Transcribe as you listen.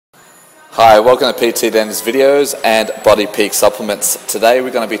Hi, welcome to PT Dan's videos and Body Peak supplements. Today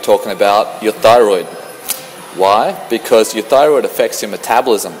we're going to be talking about your thyroid. Why? Because your thyroid affects your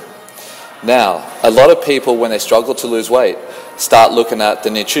metabolism. Now, a lot of people when they struggle to lose weight start looking at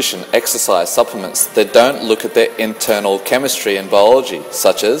the nutrition, exercise, supplements. They don't look at their internal chemistry and biology,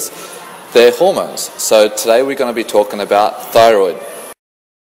 such as their hormones. So today we're going to be talking about thyroid.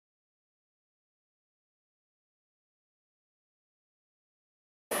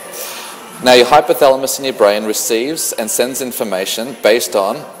 Now your hypothalamus in your brain receives and sends information based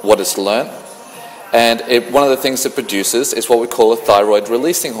on what it's learnt, and one of the things it produces is what we call a thyroid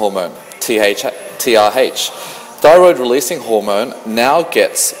releasing hormone, TRH. Thyroid releasing hormone now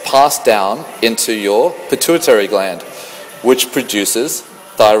gets passed down into your pituitary gland, which produces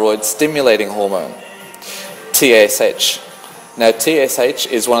thyroid stimulating hormone, TSH. Now TSH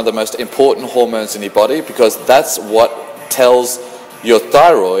is one of the most important hormones in your body because that's what tells your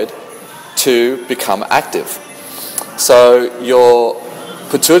thyroid to become active. So your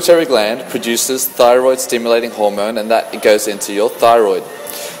pituitary gland produces thyroid stimulating hormone, and that goes into your thyroid.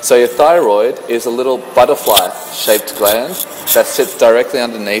 So your thyroid is a little butterfly shaped gland that sits directly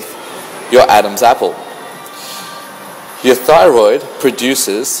underneath your Adam's apple. Your thyroid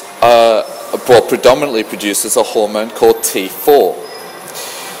produces, predominantly produces a hormone called T4.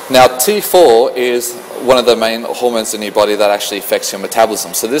 Now T4 is one of the main hormones in your body that actually affects your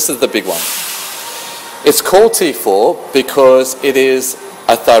metabolism. So this is the big one. It's called T4 because it is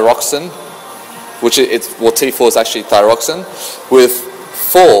a thyroxine, T4 is actually thyroxine, with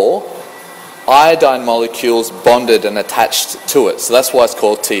 4 iodine molecules bonded and attached to it. So that's why it's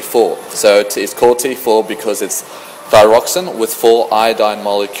called T4. So it's called T4 because it's thyroxine with 4 iodine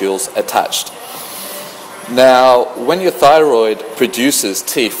molecules attached. Now, when your thyroid produces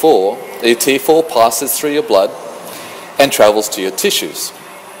T4, the T4 passes through your blood and travels to your tissues.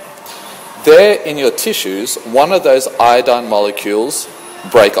 There in your tissues, one of those iodine molecules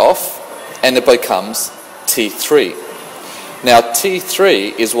break off and it becomes T3. Now,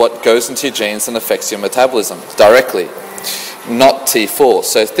 T3 is what goes into your genes and affects your metabolism directly, not T4.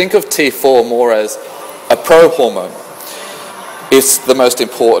 So think of T4 more as a pro-hormone. It's the most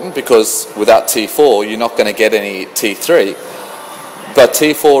important because without T4 you're not going to get any T3. But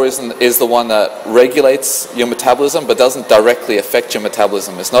T4 is the one that regulates your metabolism but doesn't directly affect your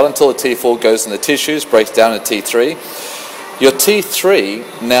metabolism. It's not until the T4 goes in the tissues, breaks down to T3. Your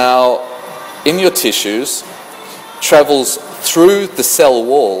T3 now in your tissues travels through the cell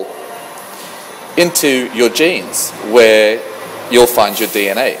wall into your genes where you'll find your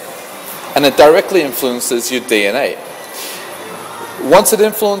DNA. And it directly influences your DNA. Once it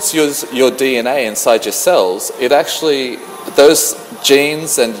influences your DNA inside your cells, it actually, those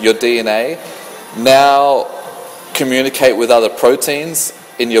genes and your DNA now communicate with other proteins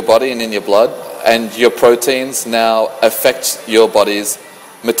in your body and in your blood, and your proteins now affect your body's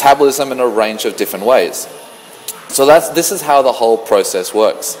metabolism in a range of different ways. So this is how the whole process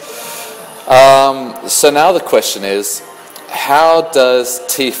works. So now the question is, how does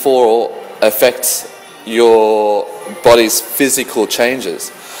T4 affect your body's physical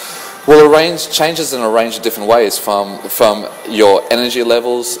changes? Well, changes in a range of different ways, from your energy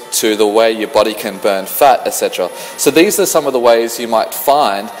levels to the way your body can burn fat, etc. So these are some of the ways you might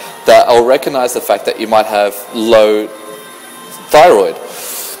find that I'll recognize the fact that you might have low thyroid.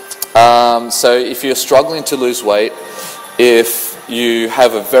 So if you're struggling to lose weight, if you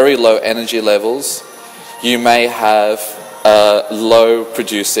have a very low energy levels, you may have a low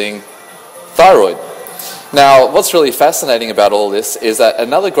producing thyroid. Now, what's really fascinating about all this is that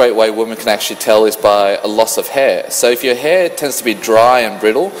another great way women can actually tell is by a loss of hair. So if your hair tends to be dry and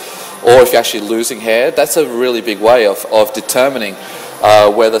brittle, or if you're actually losing hair, that's a really big way of determining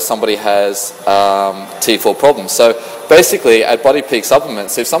whether somebody has T4 problems. So basically, at Body Peak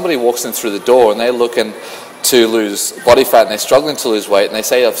Supplements, if somebody walks in through the door and they're looking to lose body fat and they're struggling to lose weight, and they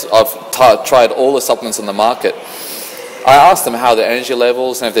say, I've tried all the supplements on the market, I ask them how their energy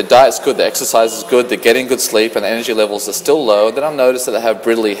levels, and if their diet's good, their exercise is good, they're getting good sleep, and the energy levels are still low, and then I'll notice that they have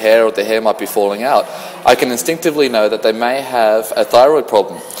brittly hair or their hair might be falling out. I can instinctively know that they may have a thyroid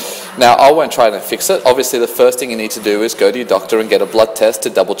problem. Now, I won't try to fix it. Obviously, the first thing you need to do is go to your doctor and get a blood test to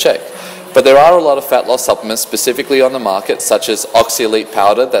double check. But there are a lot of fat loss supplements specifically on the market, such as Oxy Elite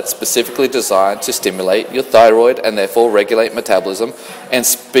powder, that's specifically designed to stimulate your thyroid and therefore regulate metabolism and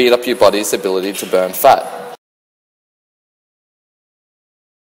speed up your body's ability to burn fat.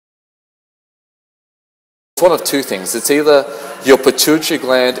 One of two things. It's either your pituitary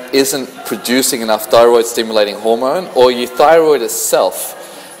gland isn't producing enough thyroid stimulating hormone, or your thyroid itself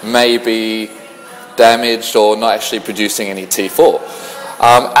may be damaged or not actually producing any T4.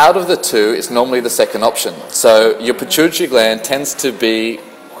 Out of the two, it's normally the second option. So your pituitary gland tends to be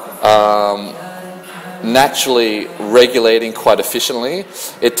naturally regulating quite efficiently.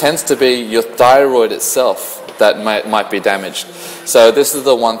 It tends to be your thyroid itself that might be damaged. So this is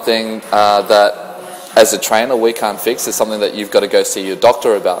the one thing that as a trainer we can't fix. It's something that you've got to go see your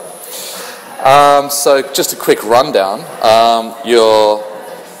doctor about. So just a quick rundown. Your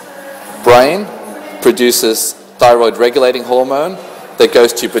brain produces thyroid regulating hormone that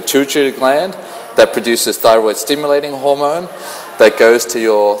goes to your pituitary gland that produces thyroid stimulating hormone that goes to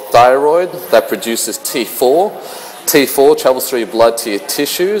your thyroid that produces T4. T4 travels through your blood to your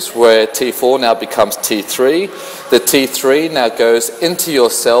tissues where T4 now becomes T3. The T3 now goes into your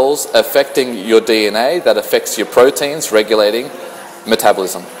cells affecting your DNA that affects your proteins regulating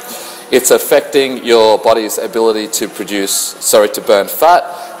metabolism. It's affecting your body's ability to burn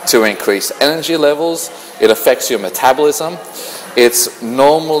fat, to increase energy levels. It affects your metabolism.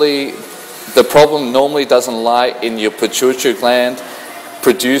 The problem normally doesn't lie in your pituitary gland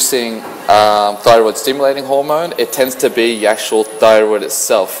producing thyroid stimulating hormone. It tends to be the actual thyroid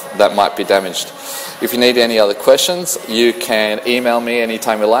itself that might be damaged. If you need any other questions, you can email me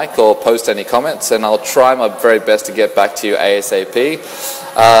anytime you like or post any comments, and I'll try my very best to get back to you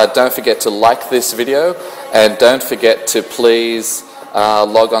ASAP. Don't forget to like this video, and don't forget to please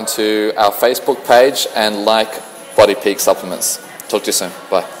log on to our Facebook page and like Body Peak Supplements. Talk to you soon.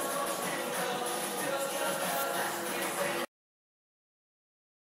 Bye.